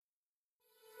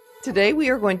Today, we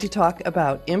are going to talk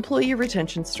about employee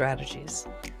retention strategies.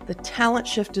 The talent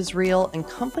shift is real, and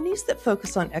companies that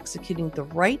focus on executing the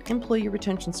right employee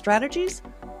retention strategies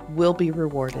will be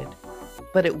rewarded.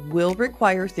 But it will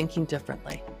require thinking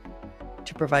differently.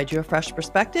 To provide you a fresh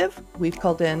perspective, we've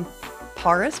called in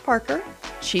Paaras Parker,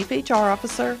 Chief HR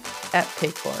Officer at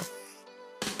Paycor.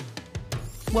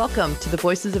 Welcome to the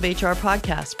Voices of HR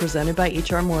podcast presented by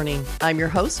HR Morning. I'm your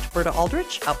host, Berta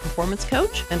Aldrich, outperformance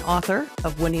coach and author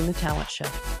of Winning the Talent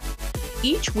Shift.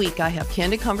 Each week, I have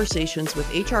candid conversations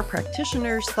with HR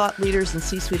practitioners, thought leaders, and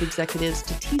C-suite executives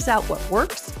to tease out what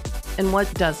works and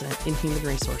what doesn't in human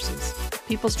resources,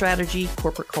 people strategy,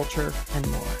 corporate culture, and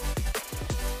more.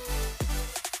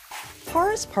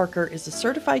 Paaras Parker is a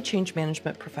certified change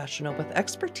management professional with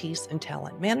expertise in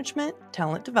talent management,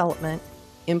 talent development,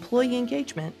 employee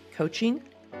engagement, coaching,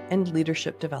 and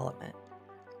leadership development.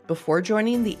 Before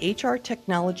joining the HR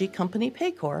technology company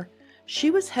Paycor,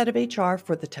 she was head of HR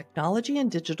for the technology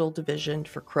and digital division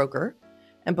for Kroger,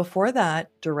 and before that,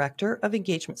 director of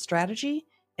engagement strategy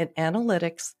and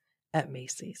analytics at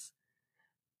Macy's.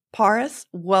 Paaras,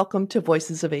 welcome to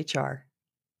Voices of HR.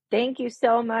 Thank you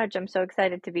so much. I'm so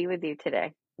excited to be with you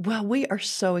today. Well, we are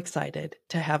so excited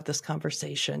to have this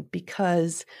conversation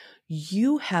because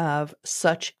you have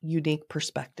such unique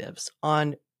perspectives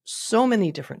on so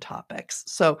many different topics.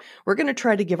 So we're going to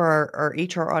try to give our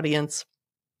HR audience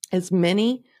as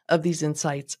many of these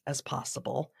insights as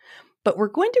possible, but we're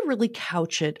going to really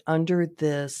couch it under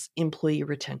this employee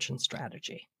retention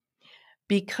strategy.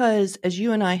 Because as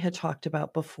you and I had talked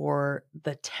about before,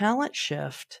 the talent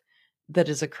shift that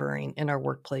is occurring in our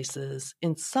workplaces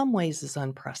in some ways is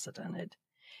unprecedented.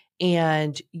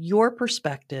 And your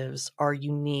perspectives are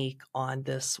unique on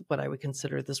this, what I would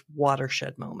consider this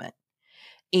watershed moment.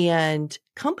 And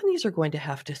companies are going to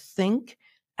have to think,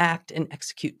 act, and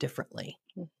execute differently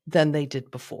than they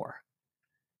did before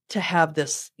to have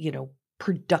this,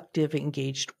 productive,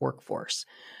 engaged workforce.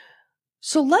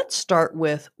 So let's start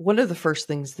with one of the first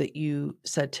things that you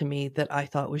said to me that I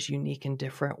thought was unique and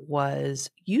different was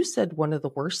you said one of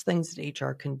the worst things that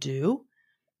HR can do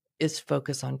is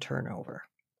focus on turnover,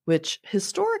 which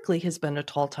historically has been a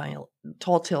tall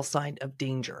tale sign of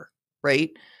danger, right?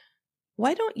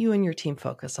 Why don't you and your team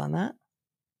focus on that?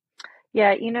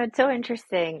 Yeah, it's so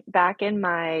interesting. Back in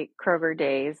my Kroger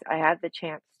days, I had the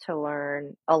chance to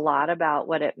learn a lot about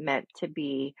what it meant to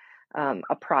be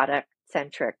a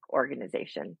product-centric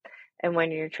organization. And when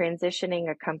you're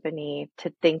transitioning a company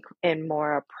to think in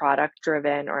more a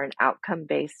product-driven or an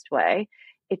outcome-based way,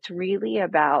 it's really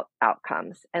about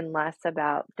outcomes and less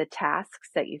about the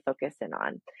tasks that you focus in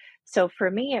on. So for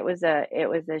me, it was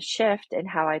a shift in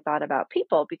how I thought about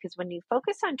people because when you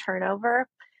focus on turnover,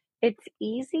 it's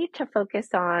easy to focus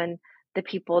on the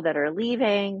people that are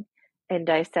leaving and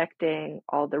dissecting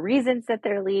all the reasons that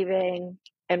they're leaving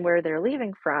and where they're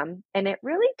leaving from. And it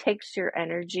really takes your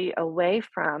energy away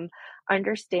from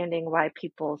understanding why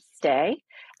people stay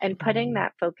and putting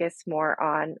that focus more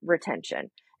on retention.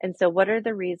 And so, what are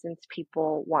the reasons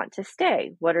people want to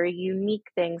stay? What are unique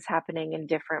things happening in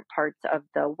different parts of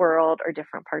the world, or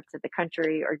different parts of the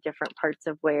country, or different parts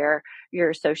of where your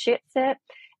associates sit?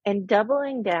 And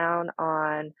doubling down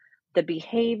on the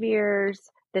behaviors,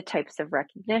 the types of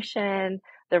recognition,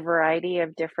 the variety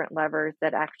of different levers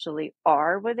that actually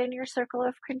are within your circle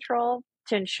of control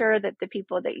to ensure that the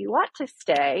people that you want to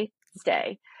stay,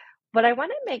 stay. What I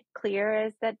want to make clear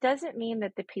is that doesn't mean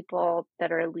that the people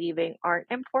that are leaving aren't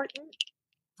important.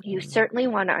 You certainly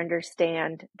want to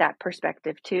understand that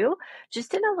perspective too,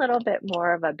 just in a little bit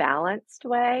more of a balanced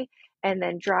way, and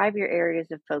then drive your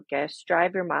areas of focus,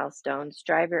 drive your milestones,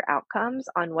 drive your outcomes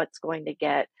on what's going to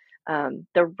get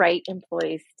the right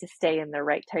employees to stay in the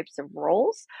right types of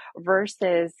roles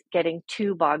versus getting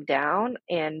too bogged down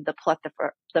in the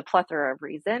plethora of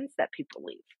reasons that people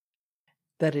leave.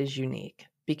 That is unique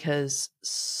because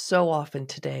so often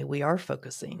today we are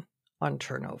focusing on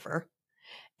turnover.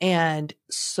 And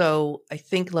so I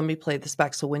think, let me play this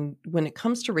back. So when it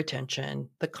comes to retention,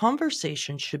 the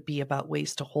conversation should be about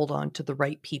ways to hold on to the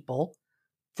right people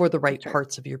for the right That's right.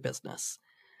 parts of your business.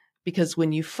 Because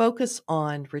when you focus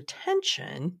on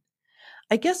retention,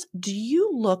 I guess, do you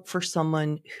look for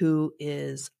someone who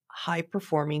is high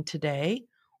performing today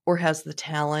or has the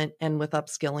talent and with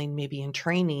upskilling, maybe in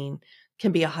training,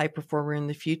 can be a high performer in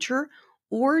the future?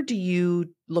 Or do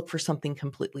you look for something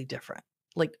completely different?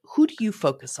 Like, who do you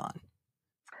focus on?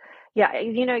 Yeah,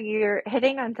 you're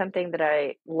hitting on something that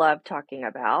I love talking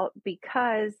about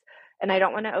because, and I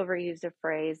don't want to overuse a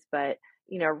phrase, but,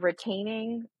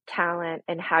 retaining talent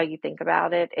and how you think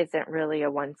about it isn't really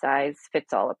a one size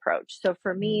fits all approach. So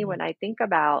for me, when Mm, I think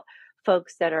about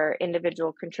folks that are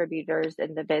individual contributors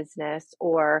in the business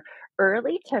or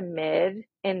early to mid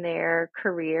in their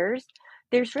careers,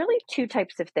 there's really two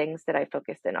types of things that I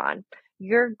focus in on.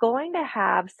 You're going to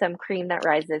have some cream that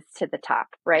rises to the top,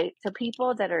 right? So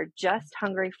people that are just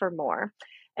hungry for more.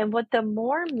 And what the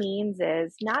more means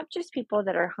is not just people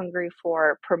that are hungry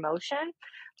for promotion,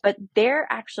 but they're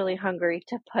actually hungry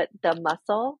to put the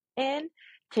muscle in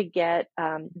to get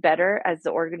better as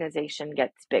the organization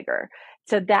gets bigger.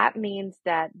 So that means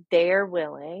that they're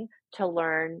willing to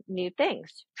learn new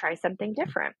things, try something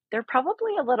different. They're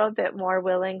probably a little bit more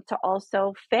willing to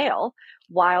also fail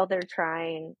while they're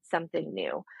trying something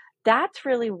new. That's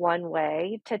really one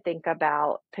way to think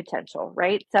about potential,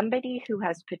 right? Somebody who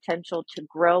has potential to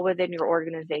grow within your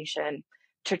organization,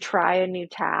 to try a new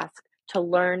task, to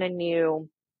learn a new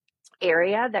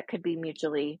area that could be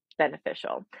mutually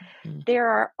beneficial. Mhm. There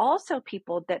are also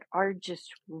people that are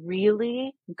just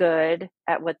really good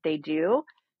at what they do,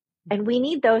 and we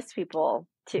need those people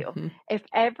too. Mhm. If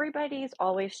everybody's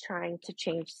always trying to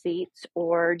change seats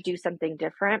or do something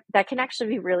different, that can actually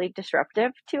be really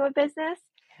disruptive to a business.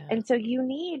 Yeah. And so you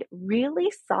need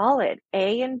really solid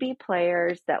A and B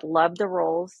players that love the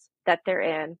roles that they're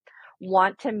in,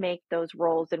 want to make those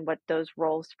roles and what those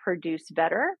roles produce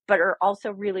better, but are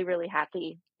also really, really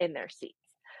happy in their seats.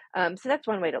 So that's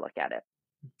one way to look at it.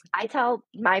 I tell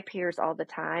my peers all the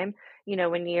time,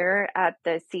 when you're at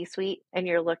the C suite and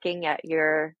you're looking at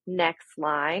your next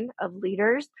line of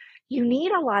leaders, you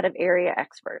need a lot of area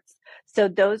experts. So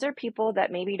those are people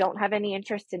that maybe don't have any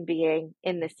interest in being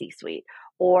in the C suite,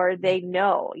 or they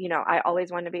know, I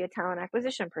always want to be a talent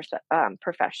acquisition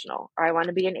professional, or I want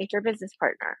to be an HR business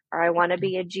partner, or I want to Mhm.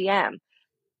 be a GM.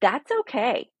 That's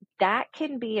okay. That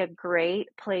can be a great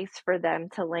place for them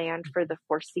to land for the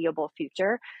foreseeable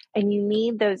future. And you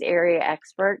need those area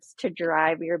experts to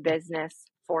drive your business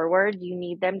forward. You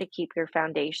need them to keep your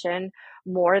foundation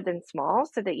more than small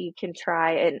so that you can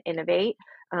try and innovate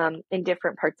in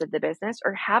different parts of the business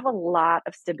or have a lot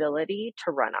of stability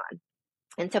to run on.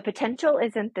 And so potential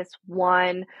isn't this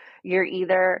one, you're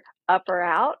either up or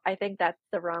out. I think that's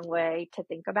the wrong way to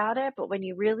think about it. But when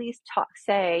you really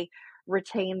say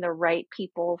retain the right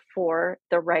people for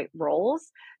the right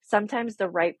roles, sometimes the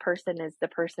right person is the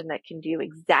person that can do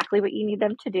exactly what you need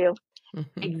them to do,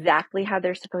 Mhm. exactly how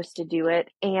they're supposed to do it,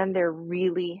 and they're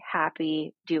really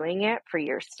happy doing it for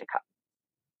years to come.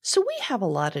 So we have a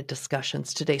lot of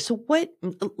discussions today. So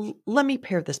let me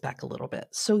pare this back a little bit.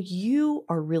 So you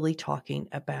are really talking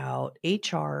about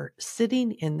HR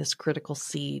sitting in this critical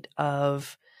seat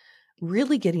of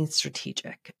really getting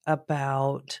strategic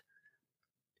about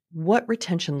what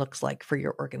retention looks like for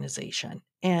your organization.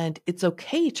 And it's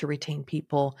okay to retain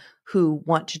people who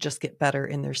want to just get better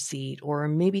in their seat or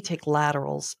maybe take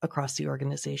laterals across the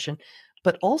organization,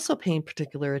 but also paying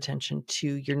particular attention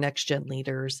to your next gen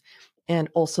leaders and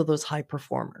also those high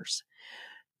performers.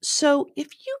 So, if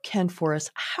you can for us,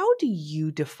 how do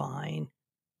you define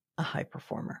a high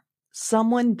performer?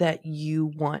 Someone that you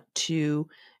want to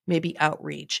maybe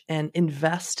outreach and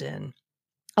invest in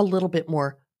a little bit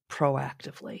more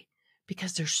proactively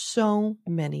because there's so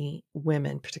many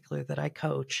women, particularly that I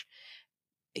coach,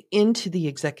 into the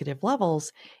executive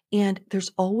levels, and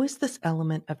there's always this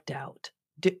element of doubt.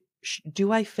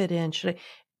 Do I fit in? Should I?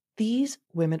 These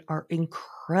women are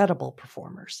incredible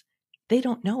performers. They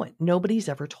don't know it. Nobody's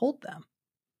ever told them.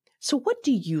 So, what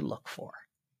do you look for?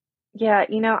 Yeah,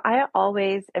 I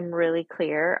always am really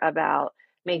clear about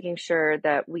making sure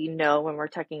that we know when we're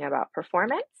talking about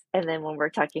performance and then when we're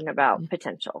talking about Mm.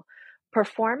 potential.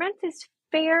 Performance is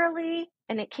fairly,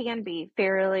 and it can be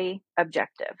fairly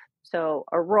objective. So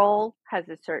a role has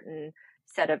a certain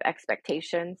set of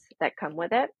expectations that come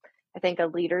with it. I think a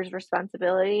leader's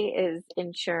responsibility is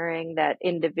ensuring that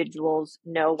individuals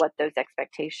know what those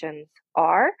expectations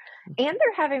are, and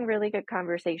they're having really good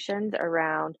conversations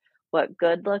around what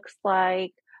good looks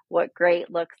like, what great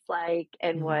looks like,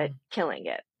 and what Mm. killing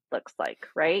it looks like,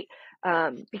 right?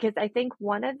 Because I think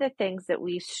one of the things that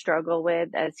we struggle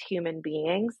with as human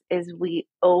beings is we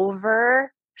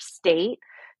overstate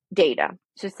data.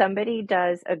 So somebody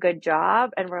does a good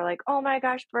job, and we're like, oh my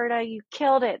gosh, Berta, you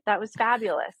killed it. That was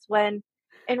fabulous. When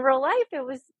in real life, it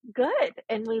was good,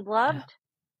 and we Yeah. loved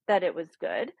that it was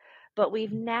good, but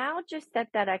we've now just set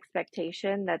that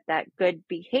expectation that that good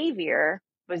behavior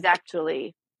was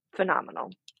actually phenomenal,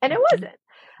 and it Mhm. wasn't.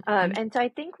 Mhm. And so I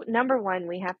think number one,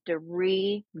 we have to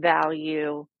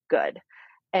revalue good,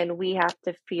 and we have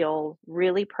to feel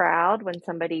really proud when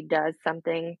somebody does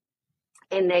something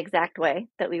in the exact way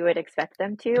that we would expect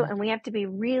them to, Mhm. and we have to be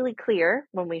really clear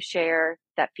when we share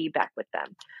that feedback with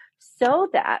them so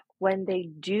that when they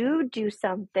do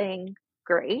something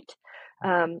great,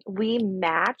 We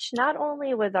match not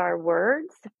only with our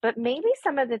words, but maybe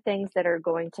some of the things that are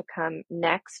going to come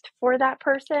next for that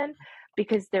person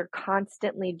because they're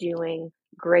constantly doing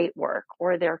great work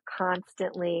or they're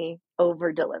constantly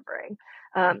over delivering.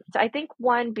 So I think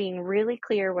one, being really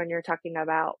clear when you're talking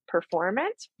about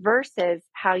performance versus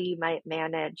how you might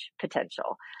manage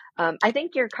potential. I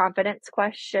think your confidence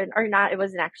question, or not, it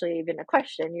wasn't actually even a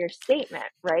question, your statement,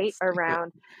 right, Secret.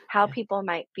 around how Yeah. people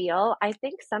might feel. I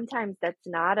think sometimes that's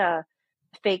not a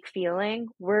fake feeling.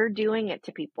 We're doing it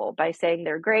to people by saying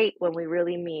they're great when we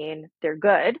really mean they're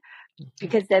good, Mhm.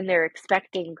 because then they're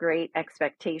expecting great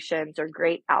expectations or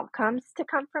great outcomes to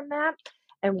come from that.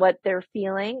 And what they're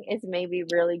feeling is maybe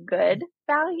really good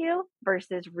value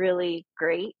versus really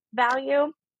great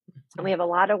value. And we Mhm. have a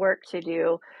lot of work to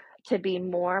do to be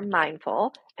more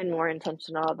mindful and more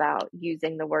intentional about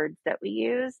using the words that we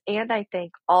use. And I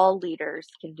think all leaders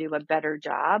can do a better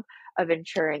job of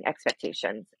ensuring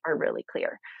expectations are really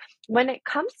clear. When it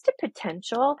comes to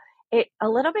potential, it a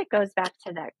little bit goes back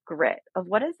to that grit of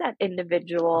what does that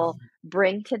individual Mhm.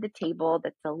 bring to the table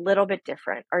that's a little bit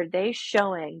different? Are they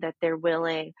showing that they're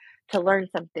willing to learn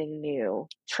something new,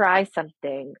 try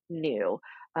something new?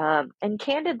 And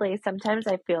candidly, sometimes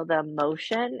I feel the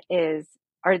emotion is,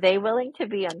 are they willing to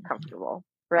be uncomfortable,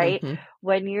 right? Mhm.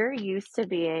 When you're used to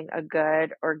being a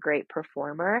good or great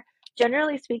performer,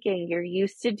 generally speaking, you're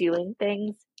used to doing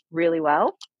things really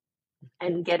well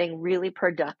and getting really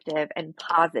productive and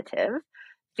positive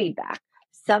feedback.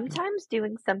 Mhm. Sometimes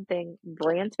doing something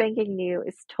brand spanking new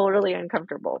is totally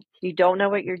uncomfortable. You don't know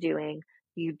what you're doing.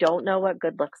 You don't know what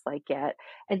good looks like yet.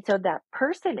 And so that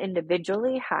person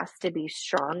individually has to be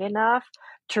strong enough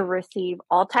to receive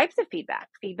all types of feedback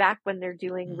when they're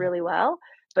doing Mhm. really well,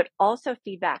 but also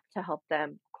feedback to help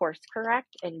them course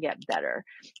correct and get better.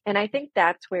 And I think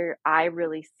that's where I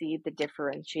really see the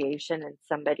differentiation in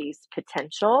somebody's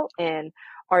potential, and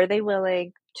are they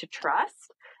willing to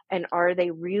trust? And are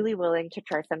they really willing to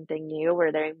try something new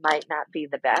where they might not be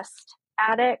the best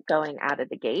at it going out of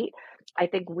the gate? I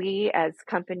think we as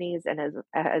companies and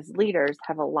as leaders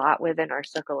have a lot within our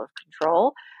circle of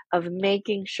control of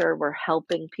making sure we're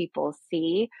helping people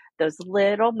see those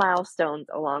little milestones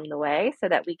along the way so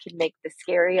that we can make the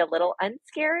scary a little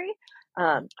unscary.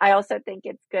 I also think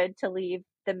it's good to leave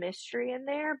the mystery in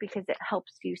there because it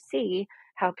helps you see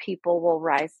how people will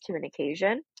rise to an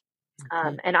occasion.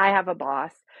 Mhm. And I have a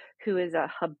boss who is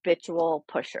a habitual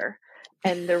pusher.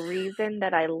 And the reason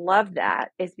that I love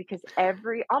that is because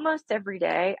almost every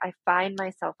day, I find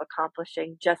myself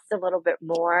accomplishing just a little bit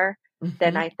more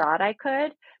than Mhm. I thought I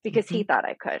could because he Mhm. thought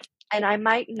I could. And I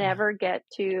might Yeah. never get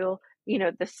to,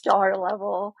 the star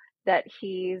level that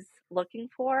he's looking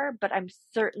for, but I'm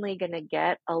certainly going to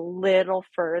get a little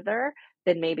further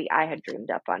than maybe I had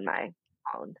dreamed up on my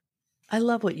own. I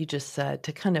love what you just said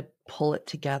to kind of pull it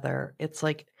together. It's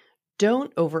like,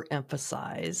 don't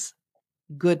overemphasize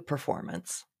good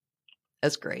performance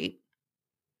as great,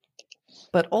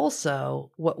 but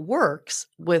also what works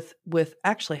with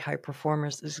actually high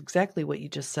performers is exactly what you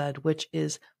just said, which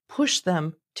is push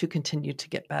them to continue to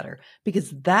get better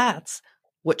because that's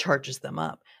what charges them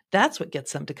up. That's what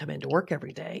gets them to come into work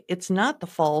every day. It's not the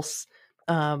false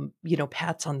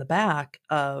pats on the back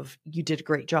of you did a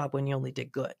great job when you only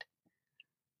did good.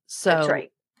 That's So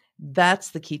right.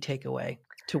 that's the key takeaway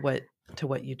to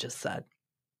what you just said.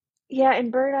 Yeah,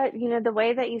 and Berta, the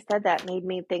way that you said that made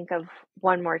me think of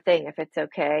one more thing, if it's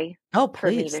okay Oh,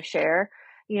 for me please. to share.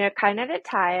 Kind of to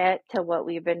tie it to what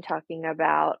we've been talking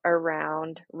about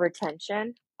around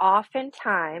retention.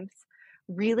 Oftentimes,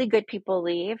 really good people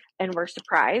leave and we're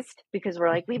surprised because we're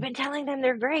like, we've Mhm. been telling them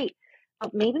they're great,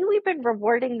 but maybe we've been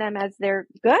rewarding them as they're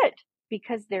good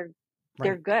because they're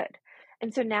Right. good.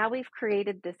 And so now we've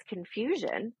created this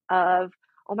confusion of,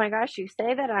 oh my gosh, you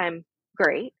say that I'm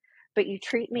great, but you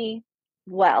treat me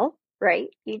well, right?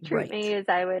 You treat Right. me as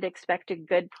I would expect a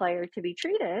good player to be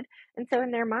treated. And so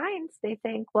in their minds, they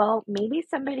think, well, maybe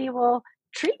somebody will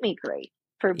treat me great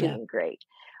for Yeah. being great.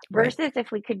 Right. Versus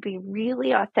if we could be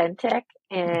really authentic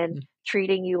in Mhm.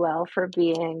 treating you well for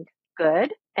being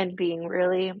good and being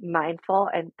really mindful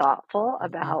and thoughtful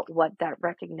Mhm. about what that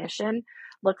recognition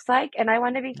looks like. And I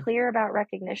want to be Yeah. clear about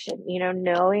recognition,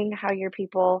 knowing how your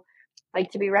people like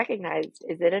to be recognized.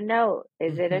 Is it a note?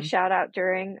 Is it a Mhm. shout out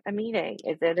during a meeting?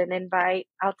 Is it an invite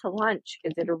out to lunch?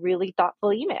 Is it a really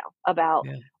thoughtful email about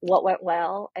Yeah. what went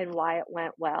well and why it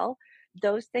went well?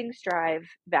 Those things drive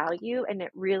value, and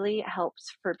it really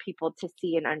helps for people to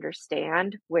see and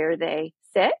understand where they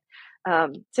sit,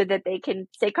 so that they can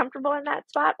stay comfortable in that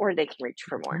spot or they can reach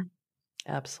for more. Mhm.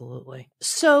 Absolutely.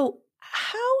 So,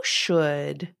 how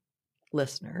should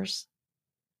listeners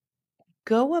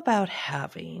go about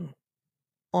having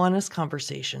honest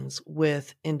conversations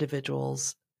with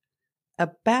individuals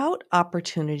about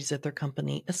opportunities at their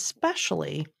company,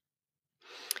 especially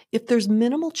if there's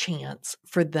minimal chance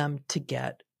for them to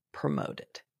get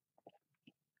promoted?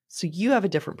 So you have a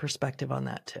different perspective on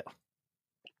that too.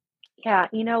 Yeah,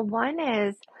 one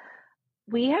is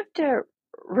we have to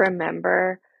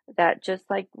remember that just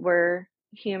like we're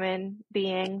human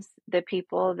beings, the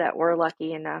people that we're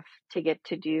lucky enough to get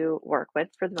to do work with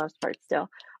for the most part still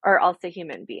are also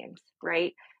human beings,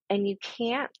 right? And you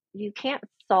can't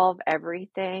solve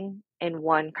everything in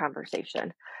one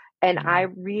conversation. And I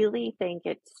Mm, really think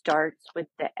it starts with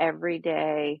the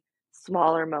everyday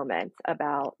smaller moments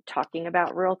about talking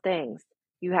about real things.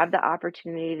 You have the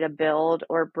opportunity to build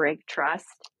or break trust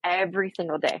every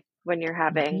single day when you're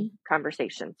having mhm,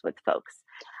 conversations with folks.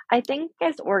 I think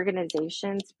as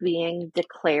organizations being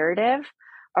declarative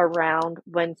around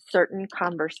when certain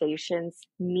conversations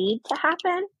need to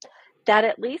happen, that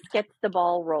at least gets the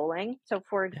ball rolling. So,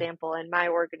 for yeah. example, in my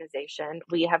organization,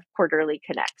 we have quarterly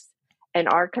connects, and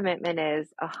our commitment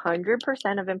is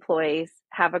 100% of employees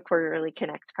have a quarterly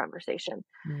connect conversation.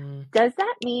 Mm, Does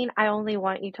that mean I only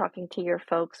want you talking to your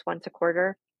folks once a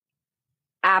quarter?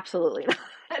 Absolutely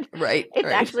not. right,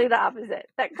 It's right. actually the opposite.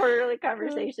 That quarterly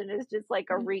conversation is just like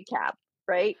a Mm, recap,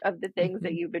 right, of the things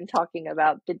that mhm, you've been talking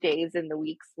about the days and the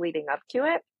weeks leading up to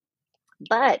it.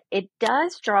 But it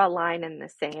does draw a line in the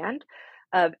sand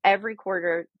of every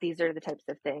quarter, these are the types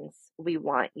of things we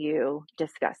want you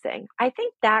discussing. I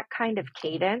think that kind of mhm,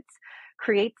 cadence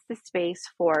creates the space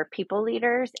for people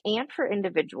leaders and for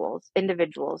individuals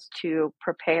to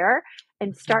prepare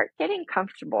and mhm, start getting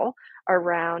comfortable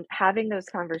around having those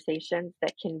conversations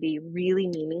that can be really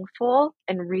meaningful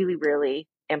and really, really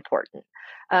important.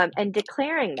 And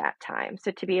declaring that time.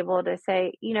 So to be able to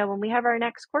say, when we have our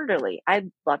next quarterly,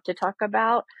 I'd love to talk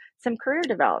about some career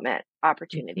development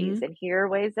opportunities. mhm. And here are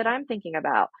ways that I'm thinking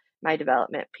about my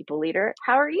development. People leader,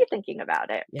 how are you thinking about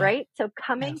it? Yeah, Right. So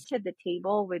coming yes. to the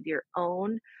table with your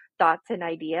own thoughts and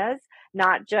ideas,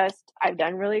 not just, I've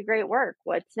done really great work.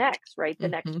 What's next? Right. The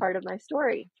next Mhm, part of my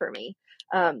story for me.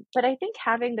 But I think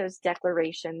having those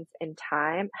declarations in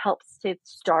time helps to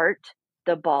start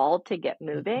the ball to get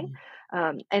moving. mhm,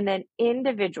 And then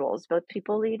individuals, both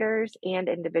people leaders and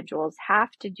individuals,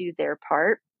 have to do their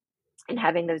part in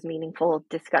having those meaningful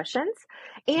discussions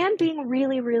and mhm, being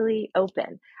really, really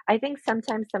open. I think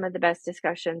sometimes some of the best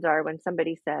discussions are when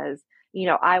somebody says,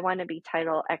 I want to be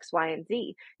title X, Y, and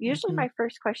Z. Usually mhm, my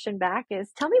first question back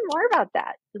is, tell me more about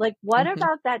that. Like, what mhm,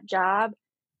 about that job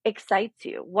excites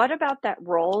you? What about that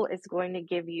role is going to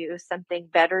give you something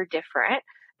better, different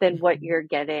than what mhm, you're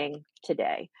getting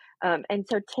today? And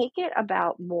so take it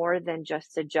about more than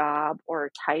just a job or a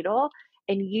title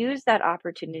and use that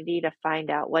opportunity to find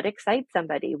out what excites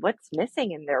somebody, what's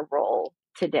missing in their role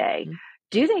today. mhm,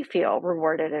 Do they feel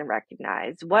rewarded and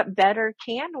recognized? What better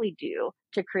can we do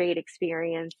to create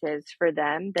experiences for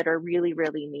them that are really,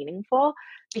 really meaningful?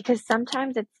 Because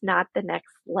sometimes it's not the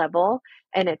next level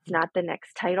and it's mhm, not the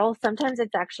next title. Sometimes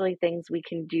it's actually things we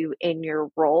can do in your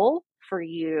role for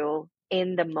you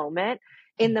in the mhm,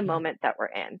 moment that we're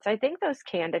in. So I think those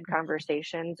candid mhm.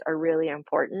 conversations are really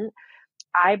important.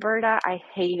 Berta, I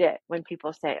hate it when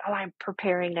people say, "Oh, I'm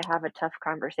preparing to have a tough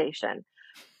conversation."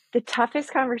 The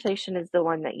toughest conversation is the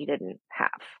one that you didn't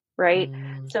have, right?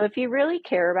 Mm, So if you really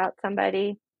care about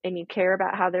somebody and you care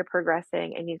about how they're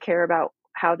progressing and you care about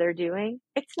how they're doing,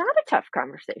 it's not a tough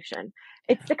conversation.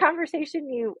 It's yeah. the conversation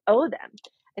you owe them.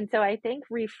 And so I think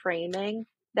reframing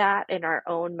that in our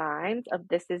own minds of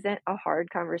this isn't a hard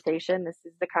conversation. This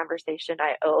is the conversation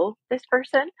I owe this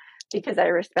person because I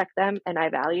respect them and I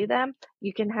value them.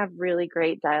 You can have really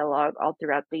great dialogue all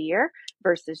throughout the year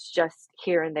versus just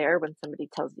here and there when somebody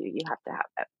tells you you have to have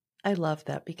it. I love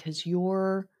that because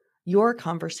your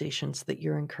conversations that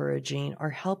you're encouraging are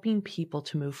helping people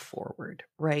to move forward,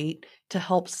 right? To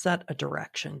help set a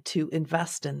direction, to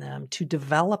invest in them, to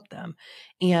develop them.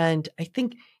 And I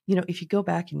think, if you go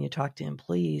back and you talk to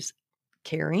employees,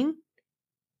 caring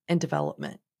and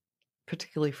development,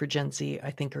 particularly for Gen Z,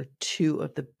 I think are two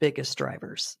of the biggest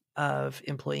drivers of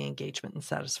employee engagement and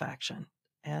satisfaction.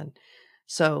 And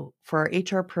so for our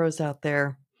HR pros out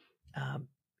there, um,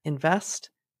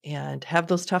 invest and have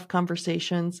those tough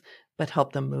conversations, but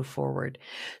help them move forward.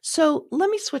 So let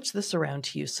me switch this around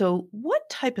to you. So, what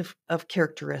type of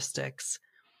characteristics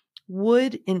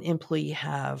would an employee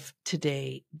have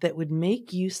today that would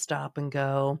make you stop and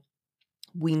go,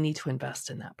 we need to invest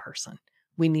in that person?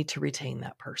 We need to retain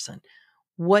that person.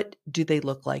 What do they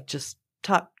look like just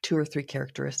top 2 or 3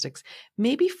 characteristics,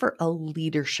 maybe for a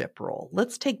leadership role.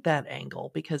 Let's take that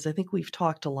angle because I think we've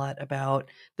talked a lot about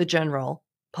the general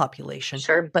population,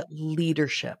 Sure. but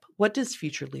leadership. What does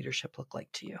future leadership look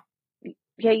like to you?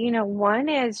 Yeah, one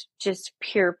is just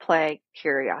pure play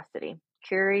curiosity.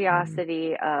 Mm,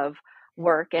 Curiosity of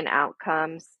work and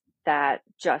outcomes that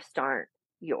just aren't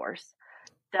yours.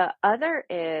 The other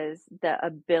is the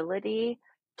ability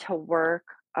to work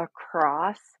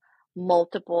across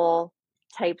multiple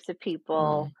types of people,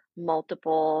 mm,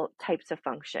 multiple types of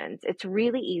functions. It's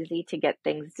really easy to get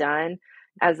things done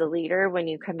as a leader when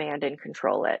you command and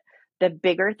control it. The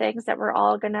bigger things that we're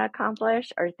all going to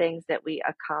accomplish are things that we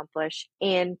accomplish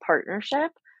in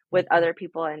partnership with mhm, other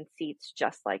people in seats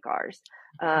just like ours.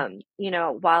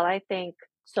 While I think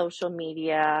social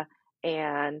media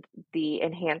and the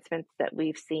enhancements that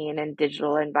we've seen in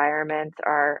digital environments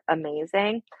are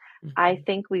amazing. I mhm,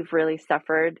 think we've really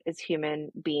suffered as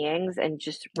human beings and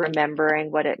just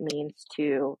remembering what it means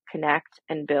to connect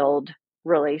and build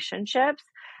relationships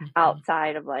mhm,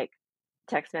 outside of like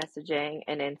text messaging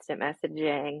and instant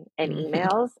messaging and mhm.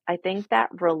 emails. I think that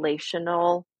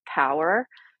relational power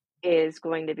is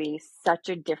going to be such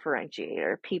a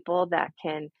differentiator. People that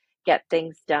can get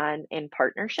things done in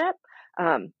partnership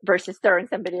versus throwing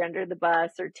somebody under the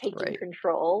bus or taking Right.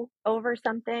 control over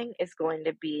something is going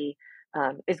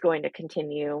to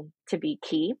continue to be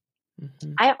key.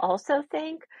 Mhm, I also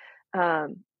think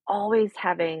always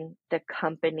having the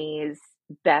company's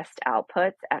best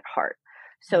outputs at heart.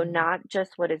 So, mm, not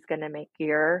just what is going to make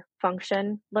your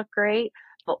function look great,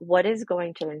 but what is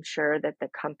going to ensure that the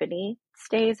company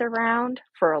stays around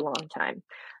for a long time.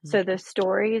 So, the mhm,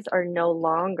 stories are no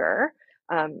longer,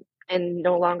 and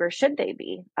no longer should they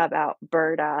be, about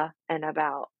Berta and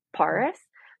about mm, Paris,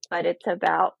 but it's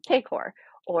about Paycor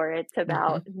or it's about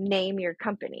mhm, name your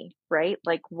company, right?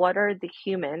 Like, what are the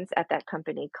humans at that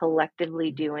company collectively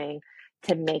mhm, doing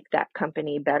to make that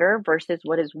company better versus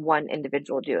what is one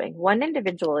individual doing? One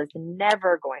individual is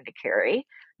never going to carry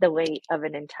the weight of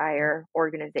an mhm, entire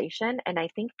organization. And I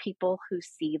think people who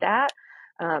see that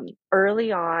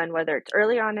early on, whether it's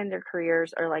early on in their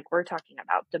careers or like we're talking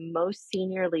about the most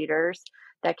senior leaders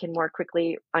that can more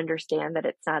quickly understand that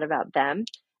it's not about them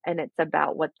and it's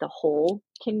about what the whole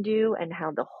can do and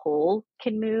how the whole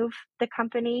can move the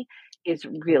company is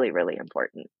really, really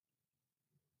important.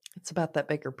 It's about that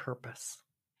bigger purpose.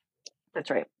 That's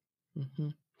right.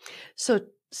 Mhm. So,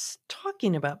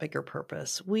 talking about bigger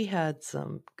purpose, we had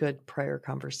some good prior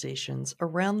conversations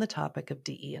around the topic of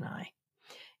DE&I.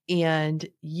 And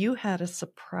you had a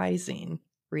surprising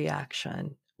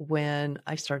reaction when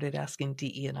I started asking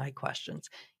DE&I questions.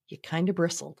 You kind of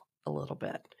bristled a little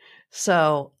bit.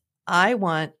 So, I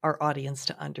want our audience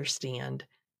to understand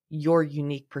your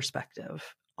unique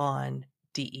perspective on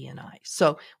DE&I.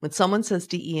 So, when someone says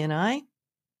DE&I,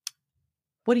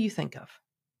 what do you think of?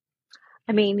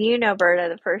 I mean, Berta,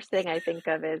 the first thing I think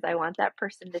of is I want that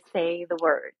person to say the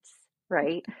words,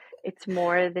 right? It's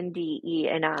more than DE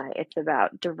and I. It's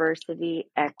about diversity,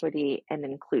 equity, and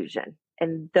inclusion.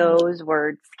 And Mm, those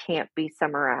words can't be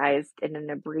summarized in an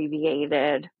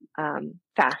abbreviated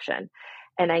fashion.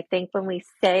 And I think when we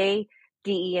say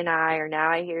DE and I, or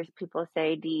now I hear people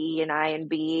say DE and I and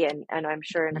B, and I'm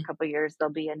sure in a mhm, couple of years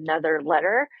there'll be another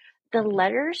letter, the mhm,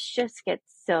 letters just get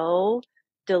so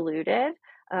diluted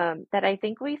that I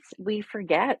think we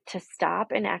forget to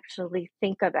stop and actually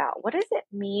think about what does it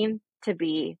mean to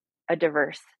be a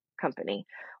diverse company?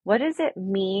 What does it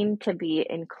mean to be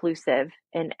inclusive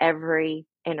in every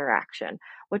interaction?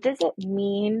 What does it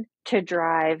mean to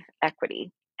drive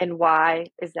equity? And why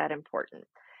is that important?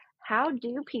 How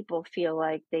do people feel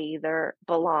like they either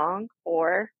belong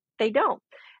or they don't?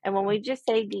 And when we just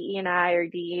say DE and I or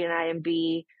DE and I and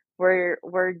B, we're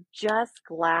just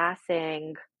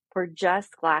glassing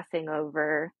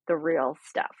over the real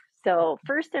stuff. So,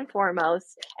 first and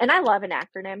foremost, and I love an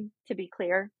acronym to be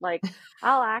clear, like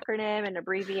I'll acronym and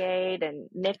abbreviate and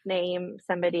nickname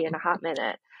somebody in a hot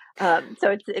minute.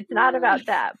 So it's not about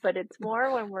that, but it's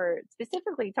more when we're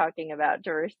specifically talking about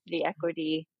diversity,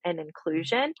 equity, and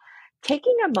inclusion.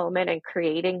 Taking a moment and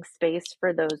creating space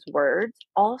for those words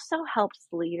also helps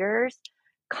leaders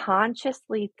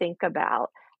consciously think about,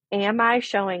 am I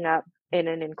showing up in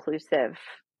an inclusive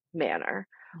manner?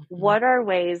 mhm, What are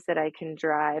ways that I can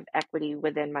drive equity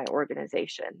within my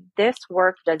organization? This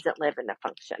work doesn't live in a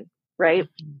function, right?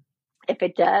 mhm, If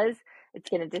it does, it's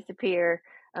going to disappear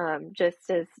just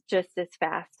as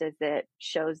fast as it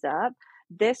shows up.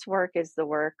 this work is the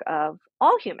work of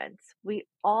all humans. We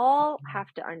all have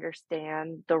to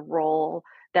understand the role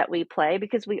that we play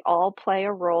because we all play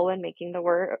a role in making the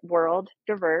world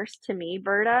diverse. To me,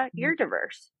 Berta, Mhm. you're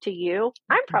diverse. To you,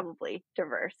 I'm Mhm. probably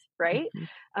diverse, right? Mhm.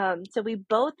 So we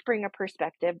both bring a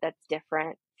perspective that's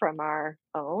different from our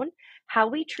own. How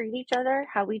we treat each other,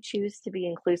 how we choose to be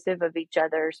inclusive of each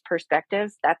other's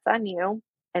perspectives, that's on you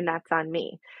and that's on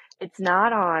me. It's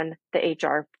not on the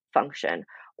HR function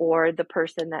or the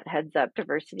person that heads up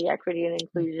diversity, equity, and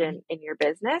Mhm. inclusion in your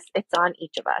business. It's on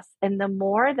each of us. And the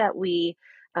more that we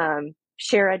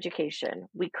share education,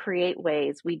 we create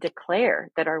ways, we declare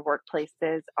that our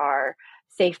workplaces are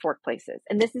safe workplaces.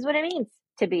 And this is what it means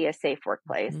to be a safe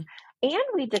workplace. Mhm. And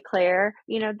we declare,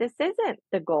 this isn't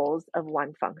the goals of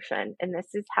one function, and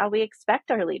this is how we expect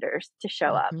our leaders to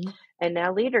show up. Mhm. And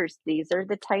now, leaders, these are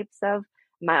the types of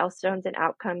milestones and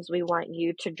outcomes we want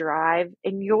you to drive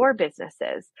in your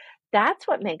businesses. That's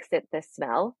what makes it the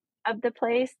smell of the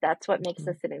place. That's what makes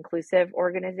us Mhm. an inclusive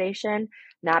organization,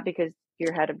 not because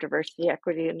your head of diversity,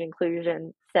 equity, and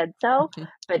inclusion said so,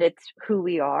 Mhm. but it's who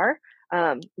we are.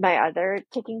 My other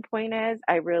ticking point is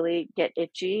I really get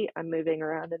itchy. I'm moving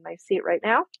around in my seat right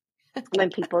now when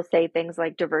people say things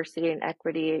like diversity and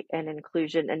equity and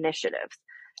inclusion initiatives.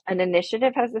 An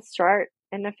initiative has a start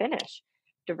and a finish.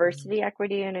 Mhm. Diversity,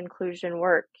 equity, and inclusion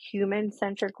work, human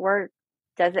centric work,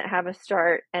 doesn't have a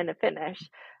start and a finish.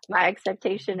 My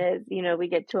expectation Mhm. is, we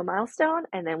get to a milestone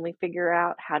and then we figure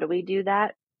out how do we do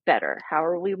that better? How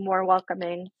are we more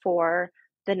welcoming for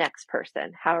the next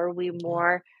person? How are we Mhm.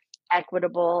 more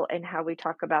equitable in how we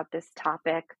talk about this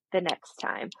topic the next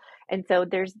time? And so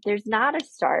there's not a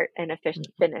start and a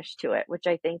Mhm. finish to it, which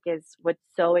I think is what's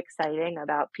so exciting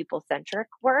about people-centric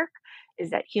work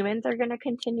is that humans are going to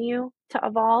continue to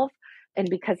evolve. And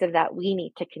because of that, we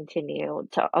need to continue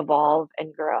to evolve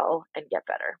and grow and get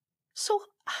better. So,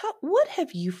 what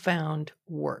have you found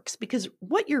works? Because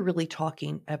what you're really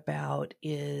talking about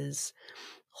is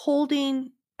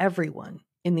holding everyone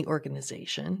in the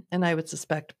organization, and I would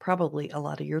suspect probably a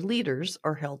lot of your leaders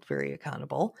are held very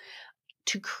accountable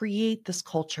to create this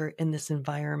culture in this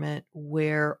environment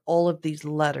where all of these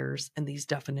letters and these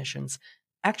definitions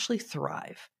actually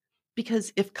thrive.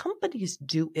 Because if companies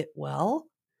do it well,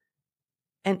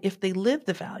 and if they live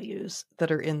the values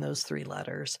that are in those three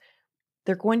letters,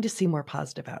 they're going to see more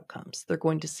positive outcomes. They're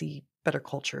going to see better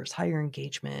cultures, higher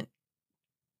engagement,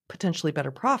 potentially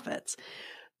better profits.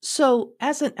 So,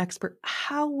 as an expert,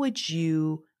 how would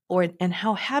you and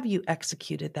how have you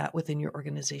executed that within your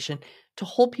organization to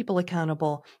hold people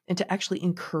accountable and to actually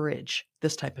encourage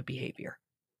this type of behavior?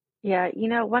 Yeah,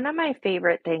 one of my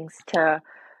favorite things to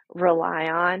rely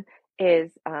on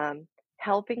is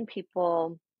helping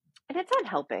people, and it's not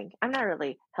helping. I'm not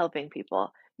really helping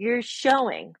people. You're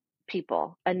showing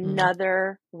people Mm,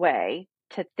 another way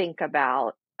to think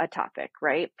about a topic,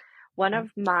 right? One mm, of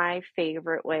my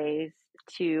favorite ways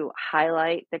to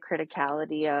highlight the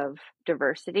criticality of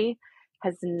diversity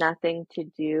has nothing to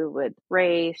do with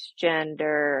race,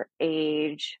 gender,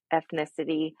 age,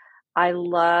 ethnicity. I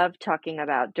love talking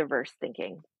about diverse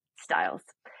thinking styles.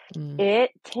 mm,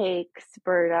 It takes,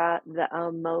 Berta, the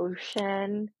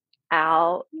emotion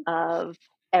out of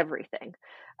everything.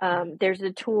 mm, There's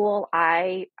a tool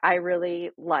I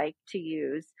really like to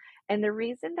use, and the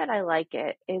reason that I like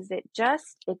it is it's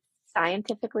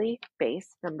scientifically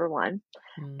based, number one,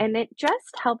 mm, and it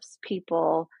just helps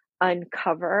people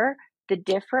uncover the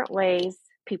different ways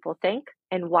people think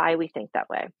and why we think that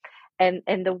way. And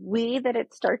the we that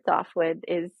it starts off with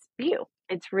is you.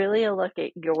 It's really a look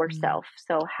at mm, yourself.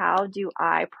 So how do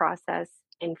I process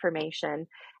information?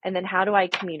 And then how do I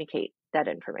communicate that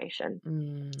information?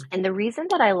 mm, And the reason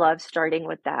that I love starting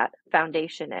with that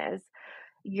foundation is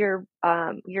you're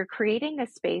creating a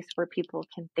space where people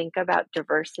can think about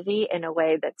diversity in a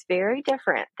way that's very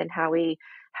different than how we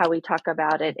talk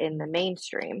about it in the mhm,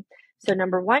 mainstream. So mhm,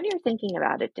 number one, you're thinking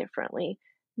about it differently.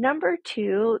 Number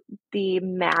two, the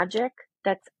magic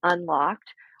that's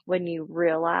unlocked when you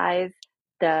realize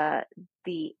the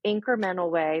the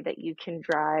incremental way that you can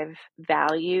drive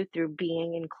value through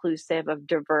being inclusive of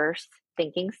diverse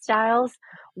thinking styles.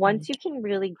 mm, Once you can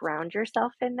really ground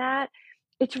yourself in that,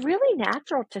 it's really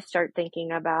natural to start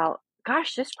thinking about,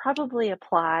 gosh, this probably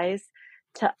applies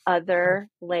to mhm, other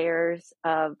layers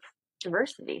of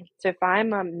diversity. So if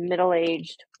I'm a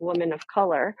middle-aged woman of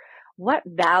color, what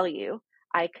value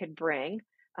I could bring,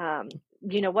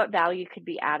 what value could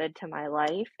be added to my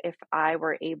life if I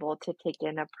were able to take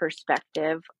in a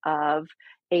perspective of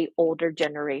a older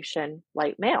generation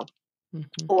white male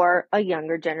mhm, or a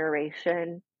younger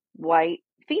generation white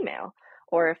female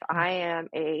or if I am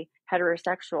a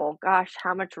heterosexual, gosh,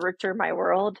 how much richer my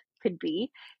world could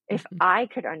be if Mhm. I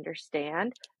could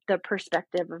understand the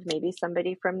perspective of maybe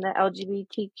somebody from the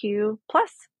LGBTQ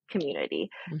plus community.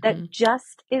 That Mhm.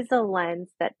 just is a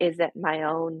lens that isn't my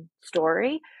own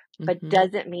story, but Mhm.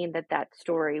 doesn't mean that that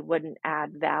story wouldn't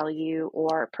add value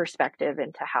or perspective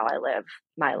into how I live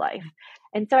my life. Mhm.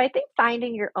 And so I think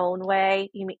finding your own way,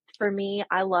 for me,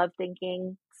 I love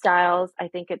thinking styles. I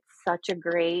think it's such a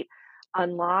great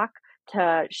unlock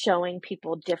to showing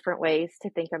people different ways to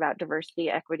think about diversity,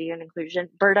 equity, and inclusion.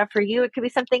 Berta, for you, it could be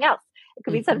something else. It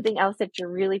could be Mhm. something else that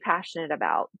you're really passionate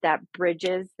about that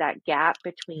bridges that gap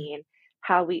between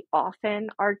how we often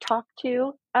are talked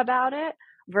to about it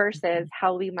versus Mhm.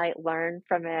 how we might learn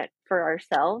from it for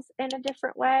ourselves in a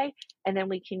different way. And then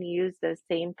we can use those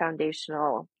same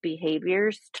foundational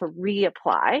behaviors to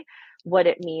reapply what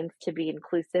it means to be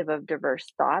inclusive of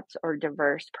diverse thoughts or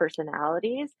diverse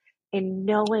personalities, in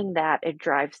knowing that it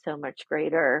drives so much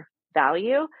greater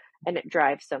value and it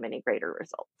drives so many greater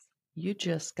results. You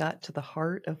just got to the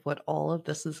heart of what all of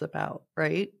this is about,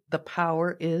 right? The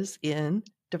power is in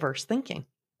diverse thinking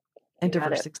and You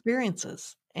got diverse it.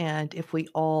 experiences. And if we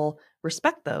all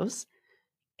respect those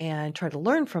and try to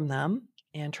learn from them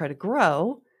and try to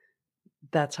grow,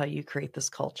 that's how you create this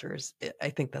cultures.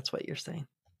 I think that's what you're saying.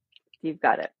 You've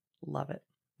got it. Love it.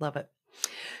 Love it.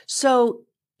 So,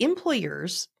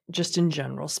 employers, just in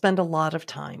general, spend a lot of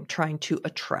time trying to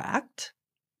attract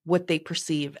what they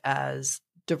perceive as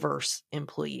diverse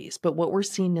employees. But what we're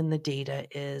seeing in the data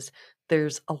is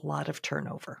there's a lot of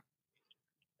turnover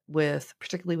with,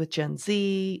 particularly with Gen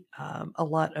Z, a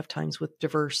lot of times with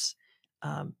diverse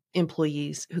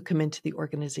employees who come into the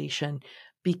organization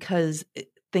because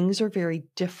things are very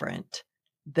different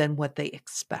than what they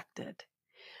expected.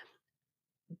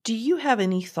 Do you have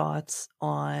any thoughts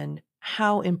on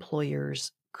how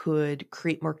employers could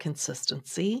create more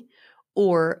consistency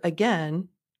or, again,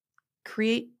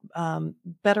 create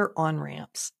better on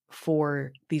ramps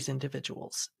for these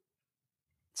individuals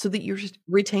so that you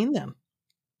retain them?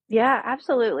 Yeah,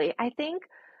 absolutely. I think,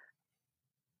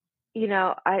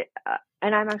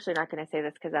 and I'm actually not going to say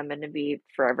this because I'm going to be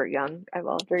forever young. I've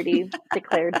already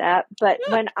declared that. But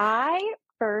when I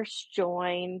first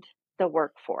joined the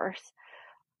workforce,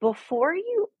 before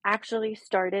you actually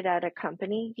started at a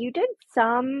company, you did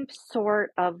some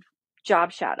sort of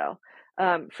job shadow.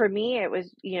 For me, it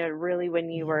was, really when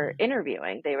you were Mhm.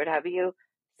 interviewing, they would have you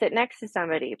sit next to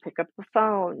somebody, pick up the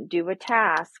phone, do a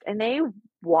task, and they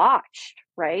watched,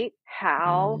 right?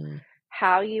 Mm,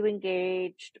 How you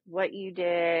engaged, what you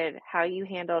did, how you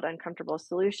handled uncomfortable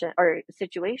solution or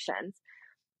situations.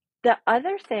 The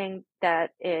other thing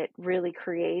that it really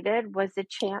created was a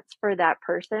chance for that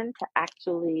person to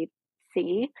actually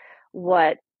see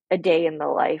what a day in the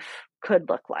life could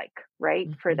look like, right?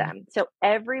 For mhm, them. So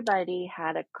everybody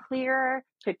had a clearer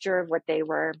picture of what they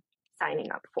were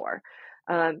signing up for.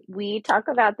 We talk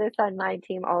about this on my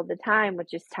team all the time,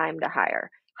 which is time to hire.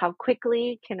 How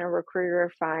quickly can a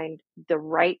recruiter find the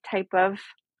right type of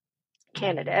mhm,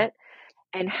 candidate?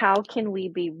 And how can we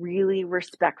be really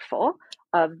respectful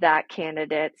of that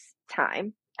candidate's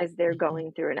time as they're mhm,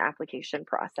 going through an application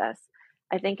process?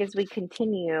 I think as we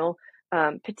continue,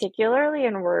 particularly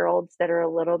in worlds that are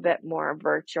a little bit more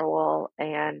virtual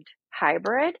and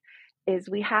hybrid, is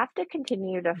we have to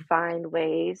continue to find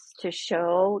ways to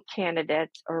show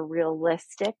candidates a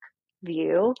realistic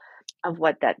view of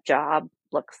what that job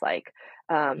looks like.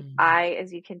 mhm, I,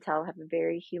 as you can tell, have a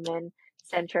very human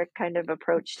centric kind of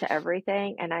approach to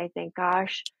everything. And I think,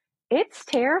 gosh, it's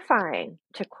terrifying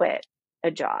to quit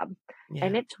a job. yeah.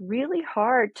 And it's really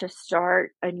hard to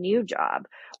start a new job.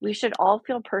 We should all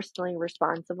feel personally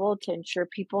responsible to ensure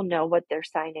people know what they're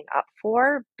signing up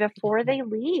for before Mhm, they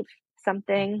leave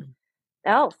something mhm,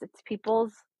 else. It's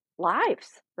people's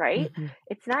lives, right? mhm,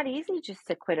 It's not easy just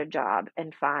to quit a job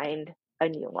and find a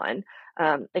new one.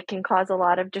 It can cause a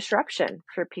lot of disruption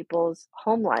for people's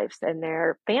home lives and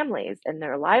their families and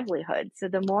their livelihood. So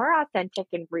the more authentic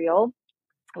and real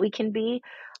we can be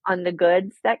on the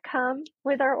goods that come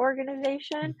with our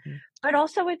organization, mhm. but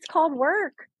also it's called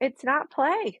work. It's not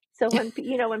play. So when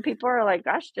people are like,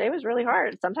 gosh, today was really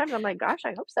hard. Sometimes I'm like, gosh,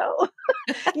 I hope so.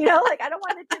 Like I don't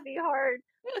want it to be hard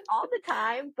all the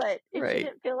time, but it Right.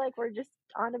 shouldn't feel like we're just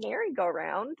on a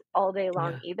merry-go-round all day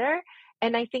long Yeah. either.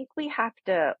 And I think we have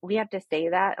to say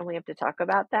that and we have to talk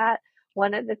about that.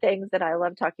 One of the things that I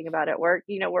love talking about at work,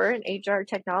 we're an HR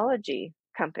technology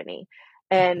company.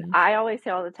 And Mhm, I always say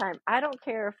all the time, I don't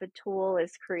care if a tool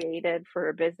is created for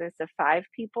a business of 5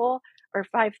 people or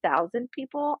 5,000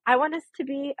 people. I want us to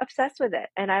be obsessed with it.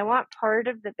 And I want part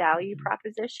of the value mhm,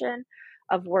 proposition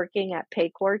of working at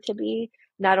Paycor to be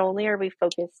not only are we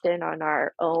focused in on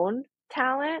our own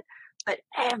talent, but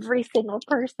every single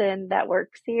person that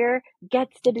works here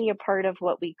gets to be a part of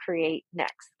what we create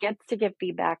next, gets to give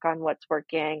feedback on what's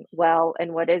working well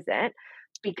and what isn't.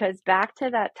 Because back to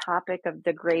that topic of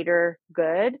the greater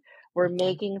good, we're Mhm.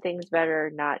 making things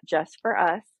better, not just for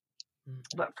us, Mhm.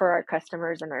 but for our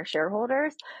customers and our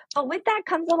shareholders. But with that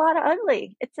comes a lot of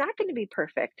ugly. It's not going to be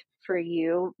perfect for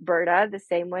you, Berta, the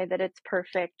same way that it's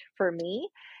perfect for me.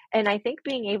 And I think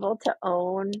being able to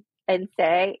own and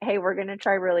say, hey, we're going to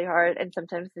try really hard. And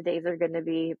sometimes the days are going to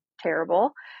be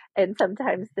terrible. And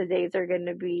sometimes the days are going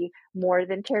to be more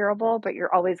than terrible, but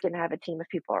you're always going to have a team of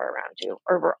people around you,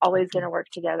 or we're always going Mhm. to work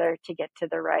together to get to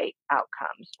the right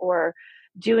outcomes, or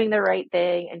doing the right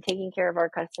thing and taking care of our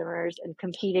customers and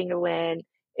competing to win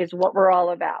is what we're all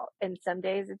about. And some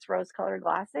days it's rose colored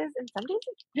glasses and some days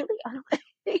it's really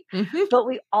ugly. Mhm. But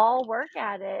we all work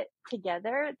at it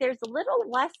together. There's a little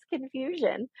less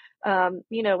confusion,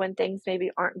 when things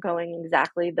maybe aren't going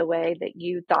exactly the way that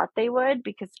you thought they would,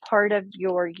 because part of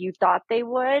your you thought they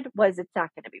would was it's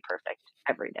not going to be perfect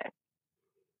every day.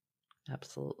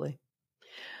 Absolutely.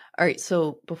 All right.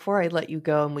 So before I let you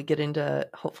go and we get into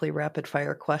hopefully rapid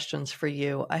fire questions for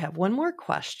you, I have one more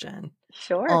question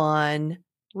Sure. on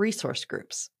resource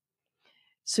groups.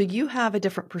 So you have a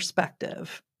different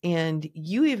perspective and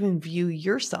you even view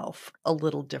yourself a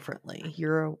little differently.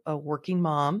 You're a working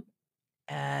mom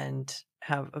and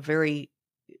have a very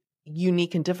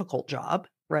unique and difficult job,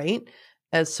 right?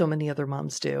 As so many other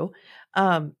moms do.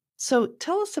 So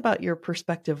tell us about your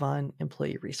perspective on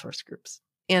employee resource groups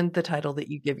and the title that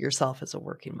you give yourself as a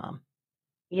working mom.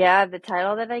 Yeah, the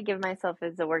title that I give myself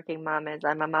as a working mom is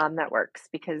I'm a mom that works,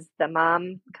 because the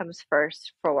mom comes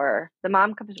first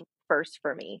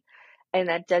for me. And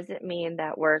that doesn't mean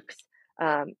that work's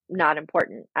not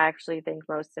important. I actually think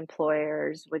most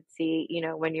employers would see,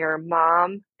 when you're a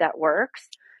mom that works,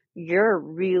 you're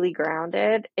really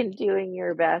grounded in doing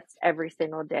your best every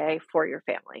single day for your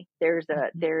family. Mhm.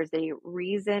 There's a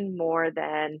reason more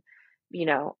than,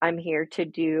 I'm here to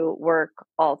do work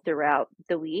all throughout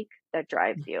the week that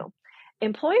drives Mhm. you.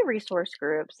 Employee resource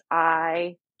groups,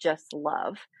 I just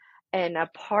love. And a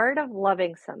part of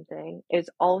loving something is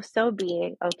also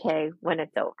being okay when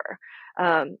it's over.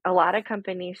 A lot of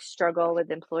companies struggle with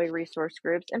employee resource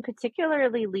groups, and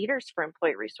particularly leaders for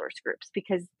employee resource groups,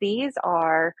 because these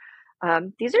are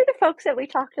the folks that we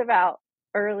talked about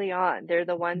early on. They're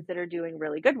the ones that are doing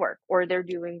really good work, or they're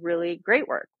doing really great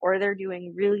work, or they're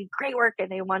doing really great work and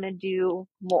they want to do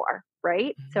more,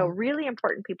 right? So, Mhm. really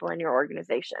important people in your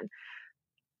organization.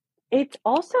 It's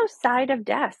also side of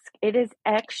desk. It is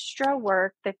extra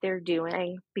work that they're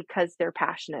doing because they're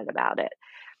passionate about it.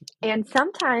 And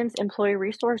sometimes employee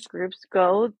resource groups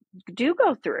do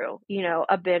go through,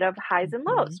 a bit of highs and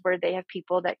lows, Mhm. where they have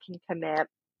people that can commit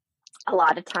a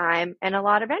lot of time and a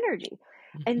lot of energy.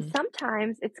 And Mhm.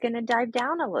 sometimes it's going to dive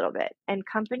down a little bit, and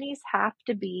companies have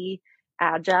to be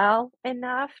agile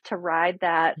enough to ride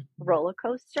that Mhm. roller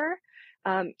coaster,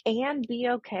 and be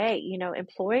okay.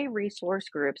 Employee resource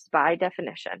groups, by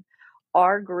definition,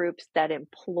 are groups that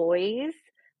employees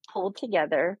pull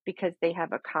together because they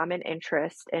have a common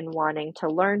interest in wanting to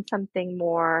learn something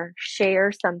more,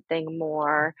 share something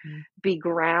more, Mhm. be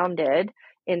grounded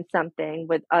in something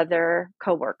with other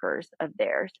coworkers of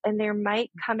theirs. And there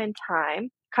might come a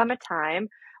time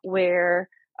where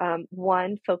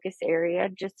one focus area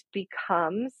just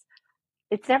becomes,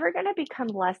 it's never going to become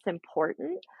less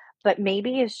important, but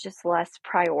maybe it's just less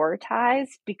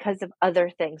prioritized because of other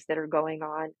things that are going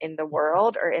on in the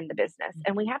world or in the business. Mhm.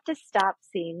 And we have to stop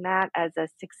seeing that as a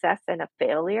success and a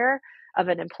failure of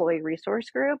an employee resource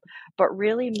group, but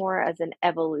really more as an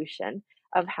evolution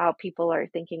of how people are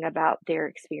thinking about their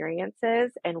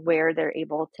experiences and where they're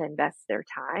able to invest their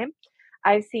time.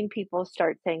 I've seen people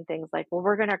start saying things like, well,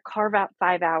 we're going to carve out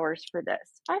 5 hours for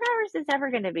this. 5 hours is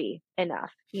never going to be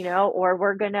enough, or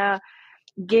we're going to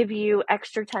give you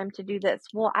extra time to do this.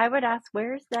 Well, I would ask,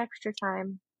 where's the extra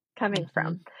time coming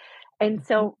from? Mhm. And Mhm.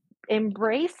 so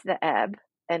embrace the ebb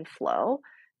and flow.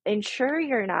 Ensure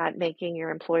you're not making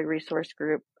your employee resource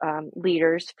group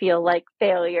leaders feel like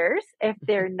failures if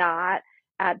they're not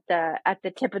at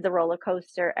the tip of the roller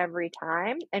coaster every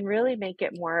time, and really make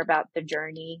it more about the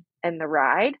journey and the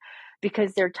ride,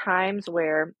 because there are times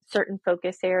where certain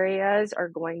focus areas are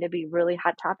going to be really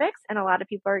hot topics and a lot of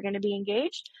people are going to be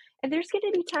engaged, and there's going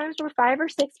to be times where 5 or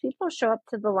 6 people show up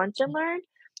to the lunch and learn.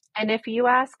 And if you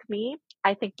ask me,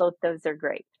 I think both those are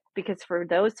great, because for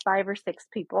those 5 or 6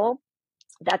 people,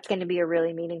 that's going to be a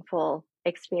really meaningful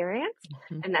experience.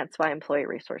 Mhm. And that's why employee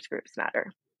resource groups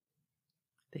matter.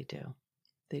 They do.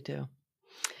 They do.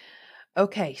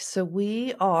 Okay, so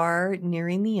we are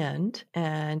nearing the end,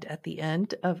 and at the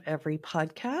end of every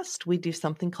podcast, we do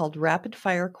something called rapid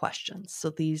fire questions. So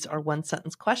these are one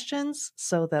sentence questions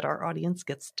so that our audience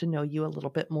gets to know you a little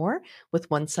bit more with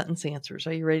one sentence answers.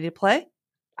 Are you ready to play?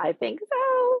 I think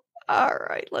so. All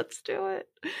right, let's do it.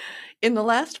 In the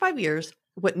last 5 years,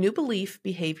 what new belief,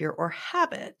 behavior, or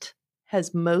habit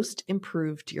has most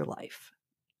improved your life?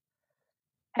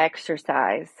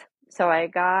 Exercise. So I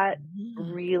got Mm.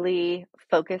 really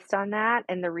focused on that.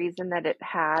 And the reason that it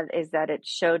had is that it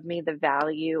showed me the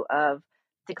value of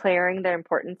declaring the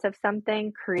importance of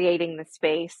something, creating the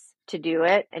space to do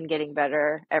it, and getting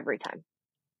better every time.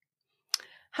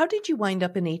 How did you wind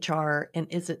up in HR, and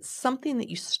is it something that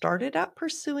you started out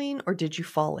pursuing or did you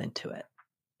fall into it?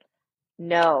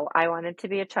 No, I wanted to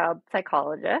be a child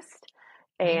psychologist,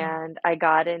 Oh. and I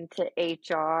got into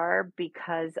HR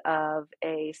because of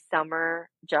a summer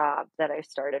job that I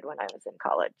started when I was in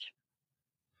college.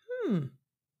 Hmm.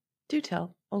 Do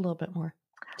tell a little bit more.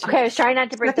 Okay, I was trying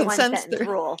not to break the Second one sense sentence there.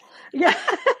 rule. Yeah,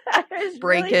 I was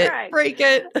Break really it. trying. Break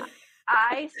it.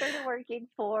 I started working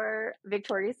for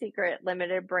Victoria's Secret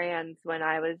Limited Brands when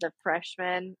I was a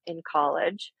freshman in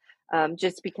college,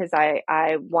 just because I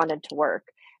wanted to work.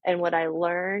 And what I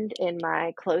learned in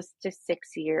my close to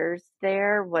 6 years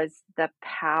there was the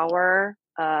power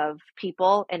of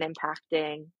people and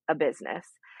impacting a business.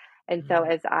 And so Mm,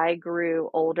 as I grew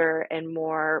older and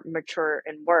more mature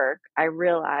in work, I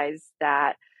realized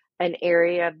that an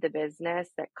area of the business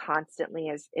that constantly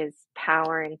is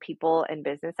powering people and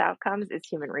business outcomes is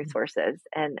human mm, resources,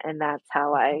 and that's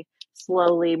how mhm. I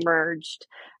slowly merged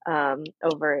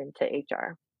over into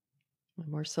HR. And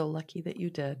we're so lucky that you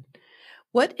did.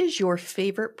 What is your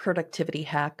favorite productivity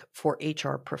hack for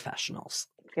HR professionals?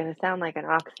 It's going to sound like an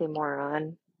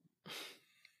oxymoron,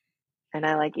 and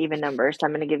I like even numbers, so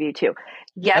I'm going to give you two.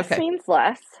 Yes Okay. means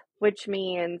less, which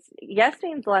means yes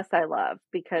means less. I love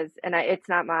because, it's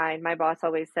not mine. My boss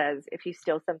always says, if you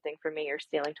steal something from me, you're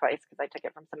stealing twice because I took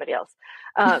it from somebody else.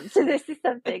 So this is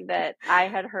something that I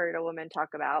had heard a woman talk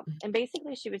about, and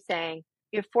basically she was saying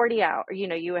you have 40 hours.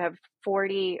 You have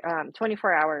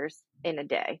 24 hours in a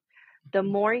day. The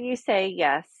more you say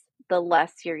yes, the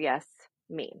less your yes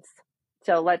means.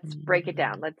 So let's break it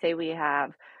down. Mm, Let's say we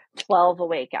have 12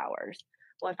 awake hours.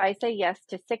 Well, if I say yes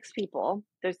to 6 people,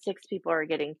 those 6 people are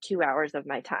getting 2 hours of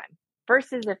my time.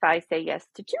 Versus if I say yes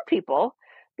to 2 people,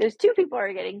 those 2 people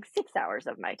are getting 6 hours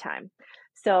of my time.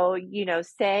 So,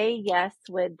 say yes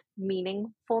with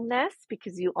meaningfulness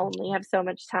because you only have so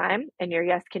much time and your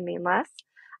yes can mean less.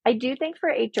 I do think for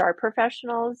HR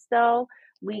professionals, though,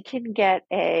 we can get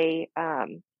a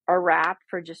rap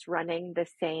for just running the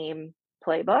same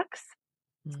playbooks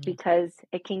mm, because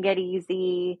it can get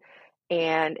easy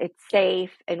and it's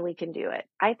safe and we can do it.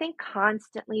 I think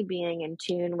constantly being in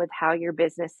tune with how your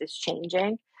business is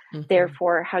changing, mhm,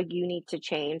 therefore, how you need to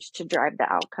change to drive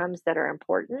the outcomes that are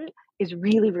important is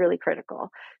really, really critical.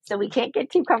 So we can't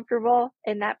get too comfortable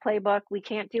in that playbook. We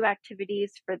can't do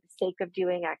activities for the sake of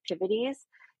doing activities.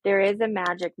 There is a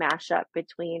magic mashup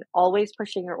between always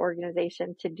pushing your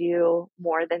organization to do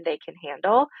more than they can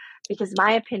handle because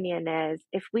my opinion is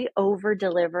if we over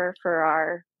deliver for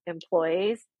our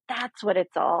employees, that's what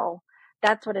it's all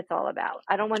about.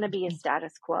 I don't want to be a mhm.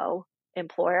 status quo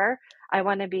employer. I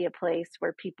want to be a place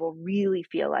where people really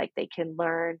feel like they can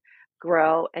learn,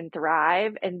 grow, and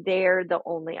thrive, and they're the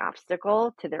only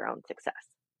obstacle to their own success.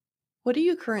 What are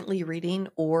you currently reading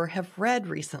or have read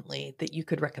recently that you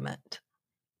could recommend?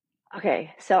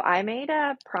 Okay, so I made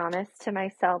a promise to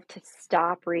myself to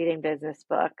stop reading business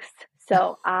books.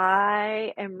 So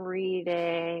I am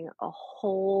reading a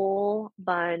whole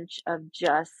bunch of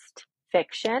just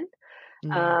fiction,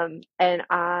 Mm. and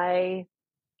I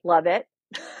love it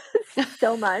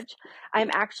so much. I'm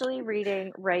actually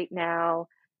reading right now.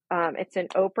 It's an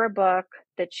Oprah book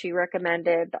that she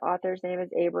recommended. The author's name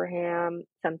is Abraham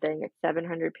something. It's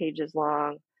 700 pages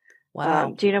long.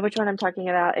 Wow. Do you know which one I'm talking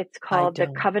about? It's I called The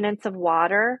don't. Covenants of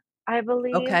Water, I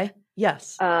believe, Okay.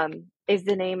 Yes. is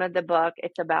the name of the book.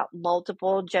 It's about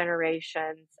multiple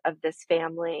generations of this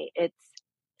family. It's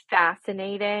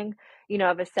fascinating.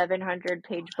 Of a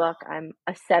 700-page book, I'm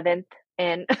a seventh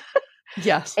in,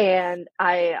 Yes. and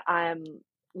I'm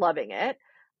loving it.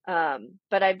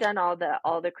 But I've done all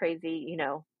the crazy,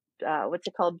 what's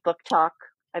it called? Book talk.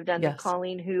 I've done the Yes.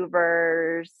 Colleen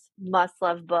Hoover's must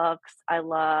love books. I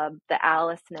love the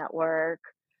Alice Network.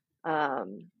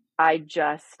 Um, I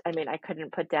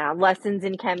couldn't put down Lessons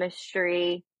in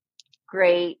Chemistry.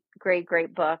 Great, great,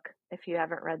 great book. If you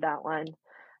haven't read that one.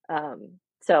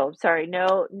 So sorry,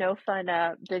 no fun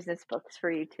business books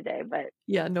for you today,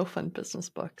 Yeah, no fun business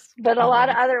books. but a lot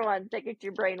of other ones that get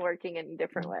your brain working in a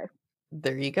different way.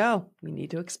 There you go. We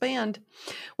need to expand.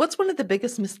 What's one of the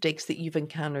biggest mistakes that you've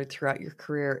encountered throughout your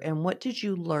career, and what did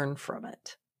you learn from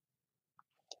it?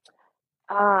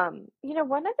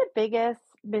 One of the biggest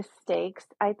mistakes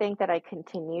I think that I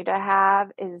continue to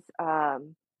have is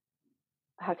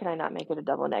how can I not make it a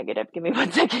double negative? Give me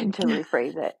 1 second to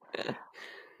rephrase it.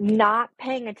 Not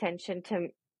paying attention to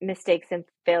mistakes and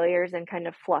failures and kind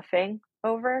of fluffing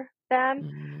over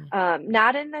them. Mm,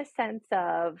 Not in the sense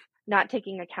of not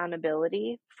taking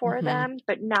accountability for mhm, them,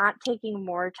 but not taking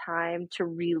more time to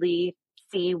really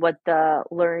see what the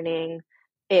learning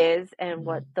is and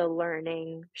what mm, the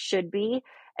learning should be,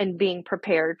 and being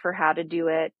prepared for how to do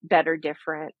it better,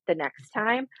 different the next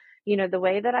time. The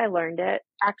way that I learned it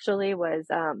actually was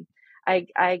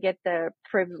I get the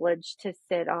privilege to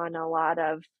sit on a lot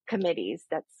of committees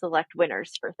that select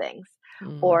winners for things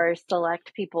mm, or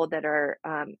select people that are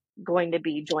going to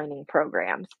be joining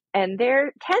programs. And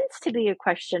there tends to be a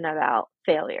question about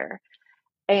failure.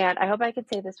 And I hope I can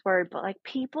say this word, but like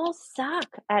people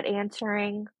suck at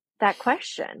answering that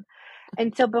question.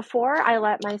 And so before I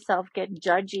let myself get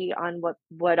judgy on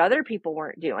what other people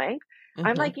weren't doing,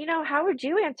 I'm mhm. like, how would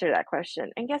you answer that question?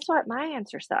 And guess what? My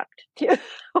answer sucked too.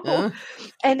 Uh,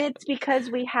 And it's because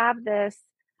we have this,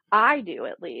 I do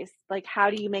at least, like, how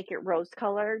do you make it rose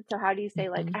colored? So how do you say,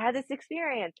 like, mhm, I had this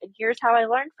experience and here's how I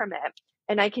learned from it?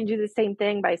 And I can do the same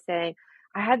thing by saying,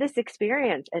 I had this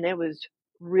experience and it was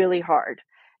really hard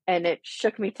and it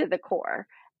shook me to the core.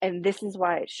 And this is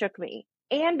why it shook me.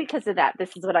 And because of that,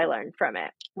 this is what I learned from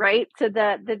it, right? So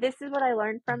the this is what I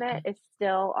learned from it mhm, is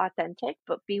still authentic,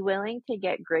 but be willing to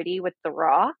get gritty with the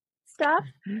raw stuff.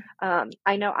 mhm,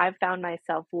 I know I've found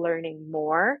myself learning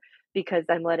more because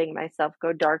I'm letting myself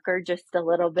go darker just a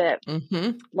little bit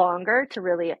mhm. longer to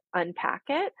really unpack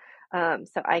it,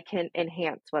 so I can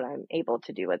enhance what I'm able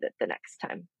to do with it the next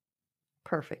time.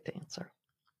 Perfect answer.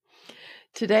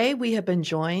 Today, we have been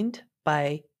joined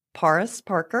by Paaras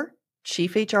Parker,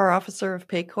 Chief HR Officer of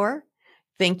Paycor.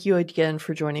 Thank you again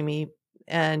for joining me.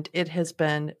 And it has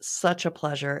been such a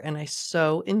pleasure. And I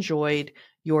so enjoyed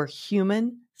your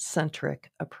human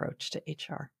centric approach to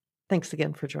HR. Thanks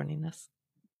again for joining us.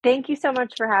 Thank you so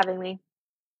much for having me.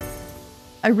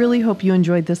 I really hope you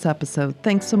enjoyed this episode.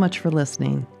 Thanks so much for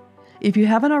listening. If you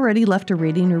haven't already left a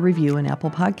rating or review in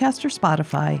Apple Podcast or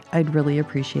Spotify, I'd really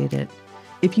appreciate it.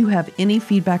 If you have any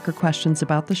feedback or questions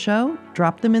about the show,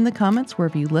 drop them in the comments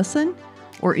wherever you listen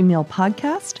or email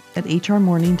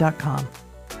podcast@hrmorning.com.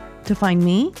 To find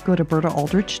me, go to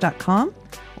bertaaldrich.com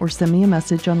or send me a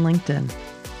message on LinkedIn.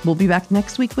 We'll be back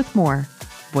next week with more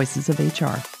Voices of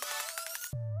HR.